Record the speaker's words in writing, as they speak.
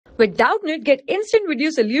With Doubtnut, get instant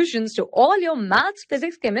video solutions to all your maths,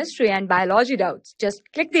 physics, chemistry, and biology doubts. Just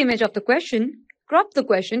click the image of the question, crop the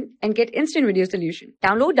question, and get instant video solution.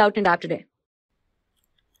 Download Doubtnut app today.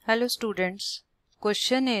 Hello students.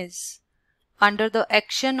 Question is, under the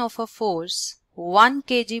action of a force, 1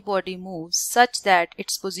 kg body moves such that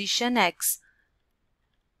its position x,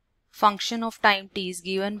 function of time t, is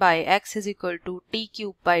given by x is equal to t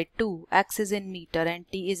cubed by 2, x is in meter and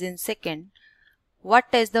t is in second. What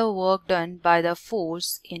is the work done by the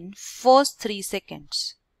force in first 3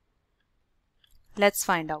 seconds? Let's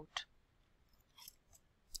find out.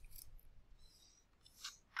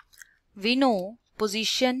 We know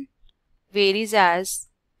position varies as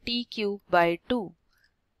t cubed by 2.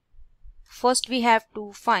 First we have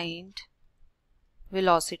to find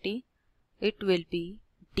velocity. It will be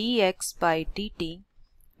dx by dt,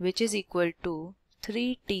 which is equal to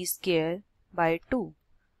 3t square by 2.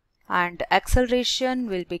 And acceleration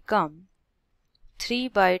will become 3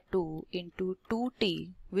 by 2 into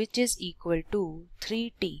 2t, which is equal to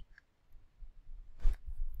 3t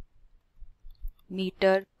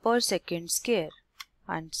meter per second square,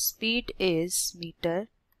 and speed is meter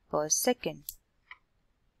per second.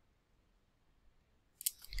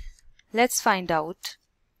 Let's find out.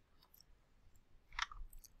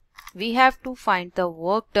 We have to find the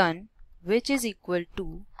work done, which is equal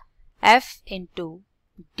to F into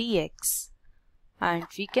dx, and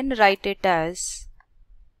we can write it as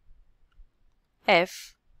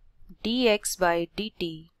F dx by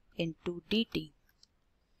dt into dt.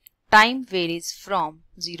 Time varies from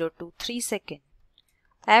 0 to 3 seconds.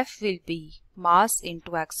 F will be mass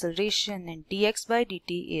into acceleration and dx by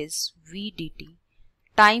dt is v dt.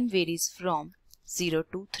 Time varies from 0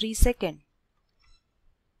 to 3 seconds.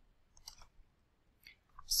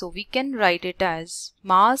 So we can write it as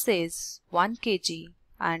mass is 1 kg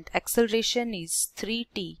and acceleration is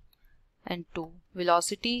 3t into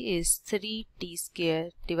velocity is 3t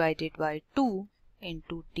square divided by 2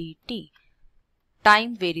 into dt.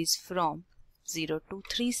 Time varies from 0 to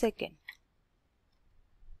 3 seconds.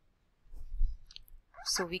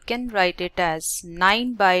 So we can write it as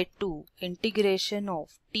 9 by 2 integration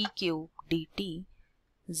of t cube dt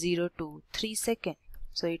 0 to 3 seconds.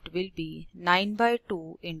 So it will be 9 by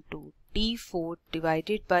 2 into t4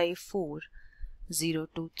 divided by 4 0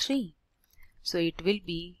 to 3. So it will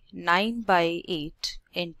be 9 by 8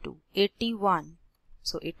 into 81.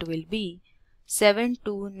 So it will be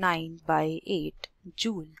 729 by 8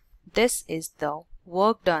 joule. This is the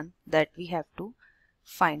work done that we have to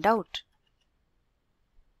find out.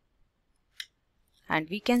 And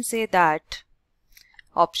we can say that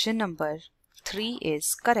option number 3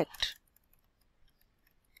 is correct.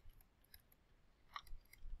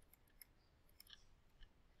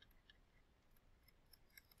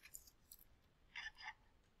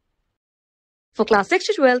 For class 6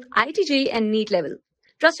 to 12, IIT JEE and NEET level.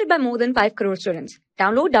 Trusted by more than 5 crore students.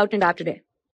 Download Doubtnut app today.